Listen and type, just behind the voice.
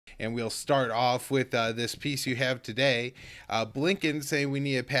And we'll start off with this piece you have today. Blinken saying we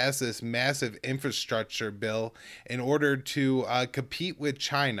need to pass this massive infrastructure bill in order to compete with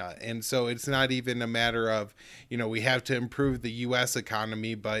China. And so it's not even a matter of, we have to improve the U.S.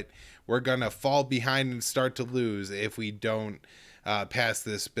 economy, but we're going to fall behind and start to lose if we don't pass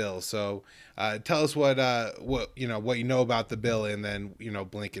this bill. So tell us what you know about the bill, and then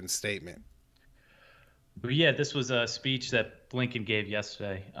Blinken's statement. But yeah, this was a speech that Blinken gave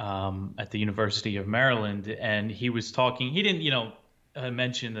yesterday at the University of Maryland, and he was talking. He didn't,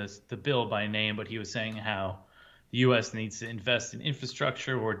 mention the bill by name, but he was saying how the U.S. needs to invest in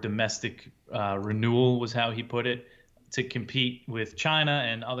infrastructure or domestic renewal, was how he put it, to compete with China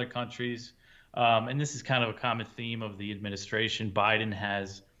and other countries. And this is kind of a common theme of the administration. Biden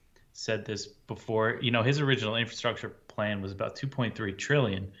has said this before. His original infrastructure plan was about 2.3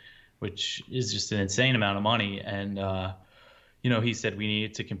 trillion, which is just an insane amount of money. And, he said we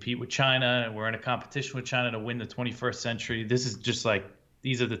needed to compete with China, and we're in a competition with China to win the 21st century. This is just like,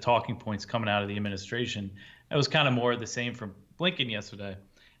 these are the talking points coming out of the administration. It was kind of more of the same from Blinken yesterday.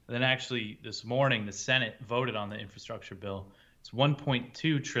 And then actually this morning, the Senate voted on the infrastructure bill. It's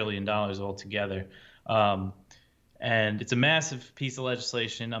 $1.2 trillion altogether. And it's a massive piece of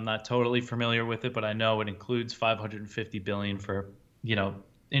legislation. I'm not totally familiar with it, but I know it includes $550 billion for,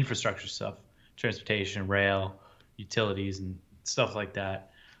 infrastructure stuff, transportation, rail, utilities, and stuff like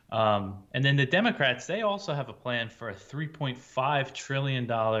that. And then the Democrats, they also have a plan for a $3.5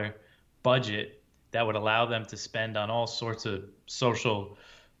 trillion budget that would allow them to spend on all sorts of social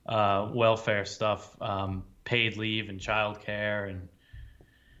welfare stuff, paid leave and childcare, and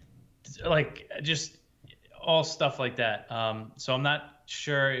just all stuff like that. So I'm not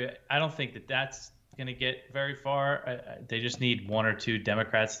sure. I don't think that that's going to get very far. They just need one or two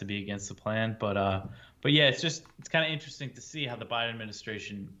Democrats to be against the plan. But yeah, it's kind of interesting to see how the Biden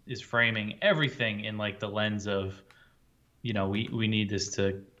administration is framing everything in like the lens of, we need this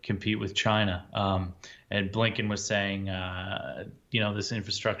to compete with China. And Blinken was saying, this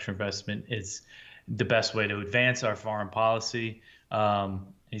infrastructure investment is the best way to advance our foreign policy.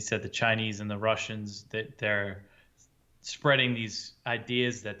 He said the Chinese and the Russians, that they're spreading these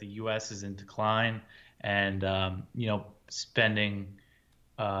ideas that the U.S. is in decline, and spending,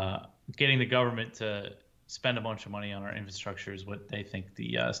 getting the government to spend a bunch of money on our infrastructure is what they think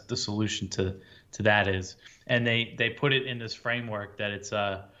the solution to that is. And they put it in this framework that it's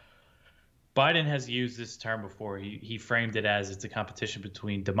Biden has used this term before. He framed it as it's a competition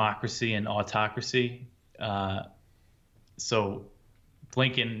between democracy and autocracy. So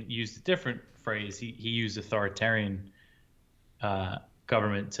Blinken used a different phrase. He used authoritarian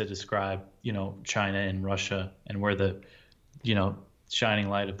government to describe, China and Russia, and we're the, shining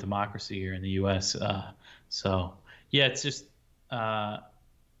light of democracy here in the U.S. So yeah, it's just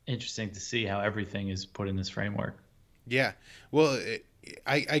interesting to see how everything is put in this framework. Yeah. Well,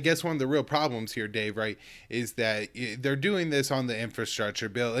 I guess one of the real problems here, Dave, right, is that they're doing this on the infrastructure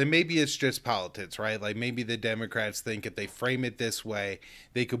bill, and maybe it's just politics, right? Like maybe the Democrats think if they frame it this way,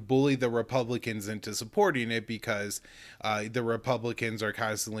 they could bully the Republicans into supporting it, because the Republicans are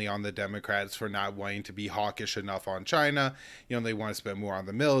constantly on the Democrats for not wanting to be hawkish enough on China. They want to spend more on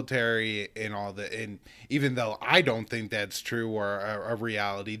the military and all the, and even though I don't think that's true or a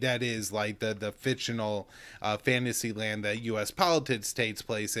reality, that is like the fictional fantasy land that U.S. politics takes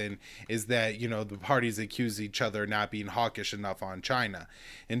place in, is that the parties accuse each other of not being hawkish enough on China.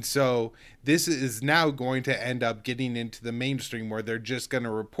 And so this is now going to end up getting into the mainstream, where they're just going to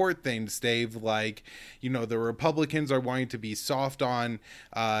report things, Dave, like the Republicans are wanting to be soft on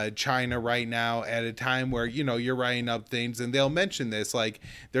China right now at a time where you're writing up things, and they'll mention this, like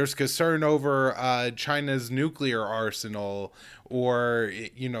there's concern over China's nuclear arsenal, or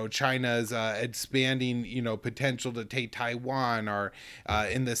China's expanding potential to take Taiwan, or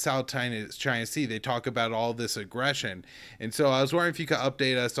in the South China Sea. They talk about all this aggression. And so I was wondering if you could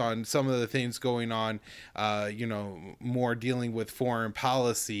update us on some of the things going on, more dealing with foreign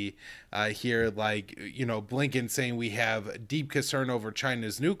policy here, like Blinken saying we have deep concern over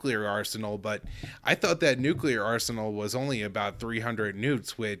China's nuclear arsenal, but I thought that nuclear arsenal was only about 300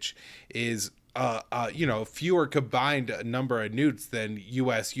 nukes, which is fewer combined number of nukes than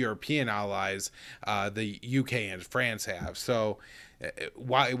U.S. European allies, the UK and France have. So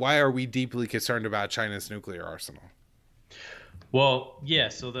why are we deeply concerned about China's nuclear arsenal? Well, yeah,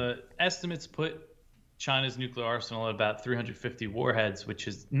 so the estimates put China's nuclear arsenal at about 350 warheads, which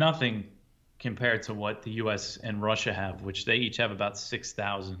is nothing compared to what the U.S. and Russia have, which they each have about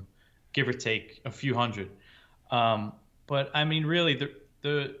 6,000, give or take a few hundred. But I mean, really,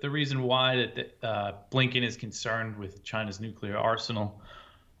 the reason why that Blinken is concerned with China's nuclear arsenal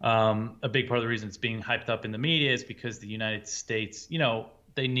A big part of the reason it's being hyped up in the media is because the United States,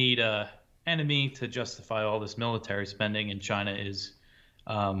 they need a enemy to justify all this military spending, and China is,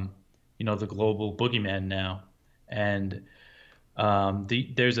 the global boogeyman now. And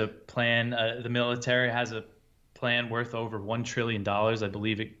there's a plan. The military has a plan worth over $1 trillion. I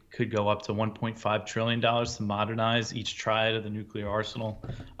believe it could go up to $1.5 trillion to modernize each triad of the nuclear arsenal,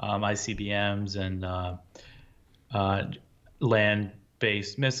 ICBMs and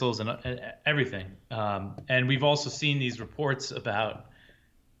land-based missiles and everything. And we've also seen these reports about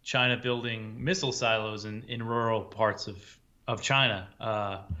China building missile silos in rural parts of China.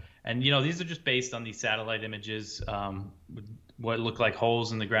 And these are just based on these satellite images, what look like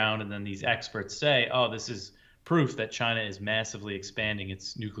holes in the ground, and then these experts say, oh, this is proof that China is massively expanding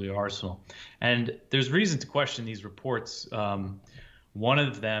its nuclear arsenal. And there's reason to question these reports. One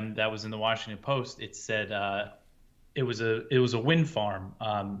of them that was in the Washington Post, it said it was a wind farm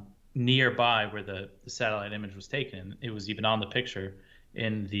nearby where the satellite image was taken. And it was even on the picture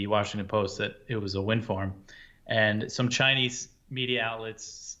in the Washington Post that it was a wind farm. And some Chinese media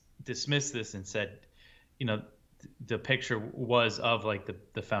outlets dismissed this and said, the picture was of like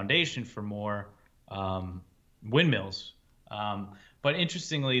the foundation for more windmills. But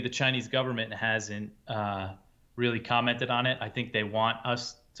interestingly, the Chinese government hasn't really commented on it. I think they want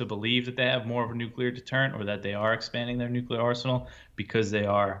us to believe that they have more of a nuclear deterrent, or that they are expanding their nuclear arsenal, because they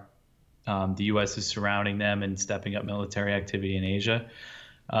are. The U.S. is surrounding them and stepping up military activity in Asia.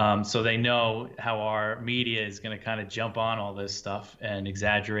 So they know how our media is going to kind of jump on all this stuff and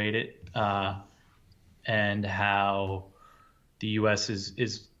exaggerate it, and how the U.S. is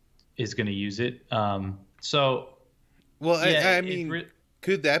going to use it. I mean,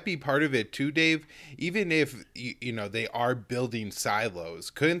 could that be part of it too, Dave? Even if they are building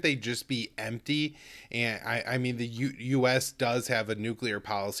silos, couldn't they just be empty? And I mean, the U.S. does have a nuclear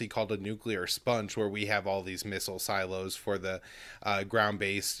policy called a nuclear sponge, where we have all these missile silos for the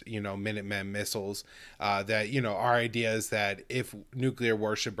ground-based, Minuteman missiles. That our idea is that if nuclear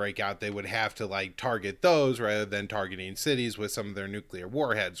war should break out, they would have to like target those rather than targeting cities with some of their nuclear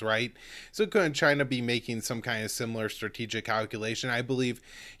warheads, right? So couldn't China be making some kind of similar strategic calculation? I believe,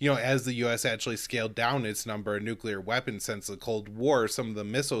 as the U.S. actually scaled down its number of nuclear weapons since the Cold War, some of the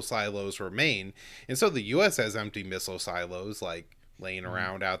missile silos remain. And so the U.S. has empty missile silos, like laying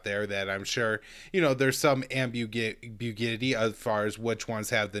around out there, that I'm sure, there's some ambiguity as far as which ones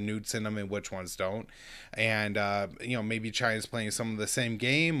have the nukes in them and which ones don't. And, maybe China's playing some of the same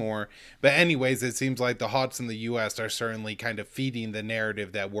game, but anyways, it seems like the hawks in the U.S. are certainly kind of feeding the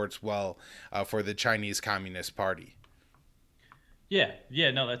narrative that works well for the Chinese Communist Party. Yeah,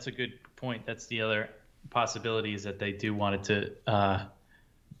 no, that's a good point. That's the other possibility, is that they do want it to,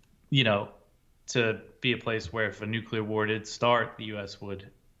 to be a place where if a nuclear war did start, the U.S. would,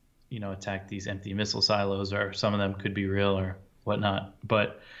 attack these empty missile silos, or some of them could be real or whatnot.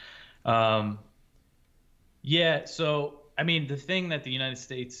 But, so, I mean, the thing that the United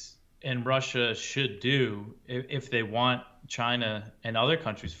States and Russia should do, if they want China and other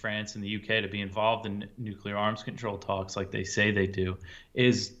countries, France and the UK, to be involved in nuclear arms control talks like they say they do,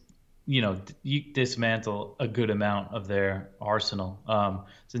 is dismantle a good amount of their arsenal.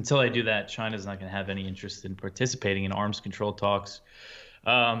 So until they do that, China's not going to have any interest in participating in arms control talks.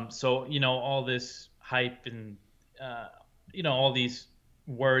 So all this hype and all these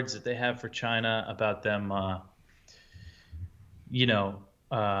words that they have for China about them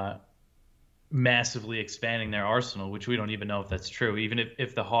massively expanding their arsenal, which we don't even know if that's true. Even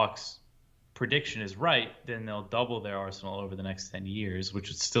if the Hawks prediction is right, then they'll double their arsenal over the next 10 years, which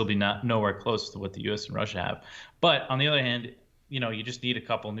would still be nowhere close to what the U.S. and Russia have. But on the other hand, you just need a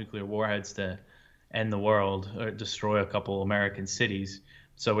couple nuclear warheads to end the world or destroy a couple American cities.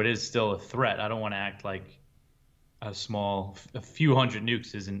 So it is still a threat. I don't want to act like a few hundred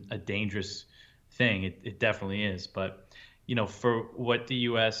nukes isn't a dangerous thing. It definitely is. But, for what the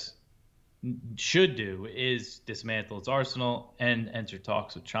U.S. should do is dismantle its arsenal and enter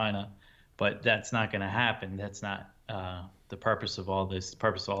talks with China. But that's not going to happen. That's not the purpose of all this. The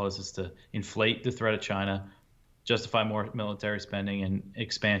purpose of all this is to inflate the threat of China, justify more military spending and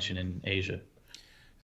expansion in Asia.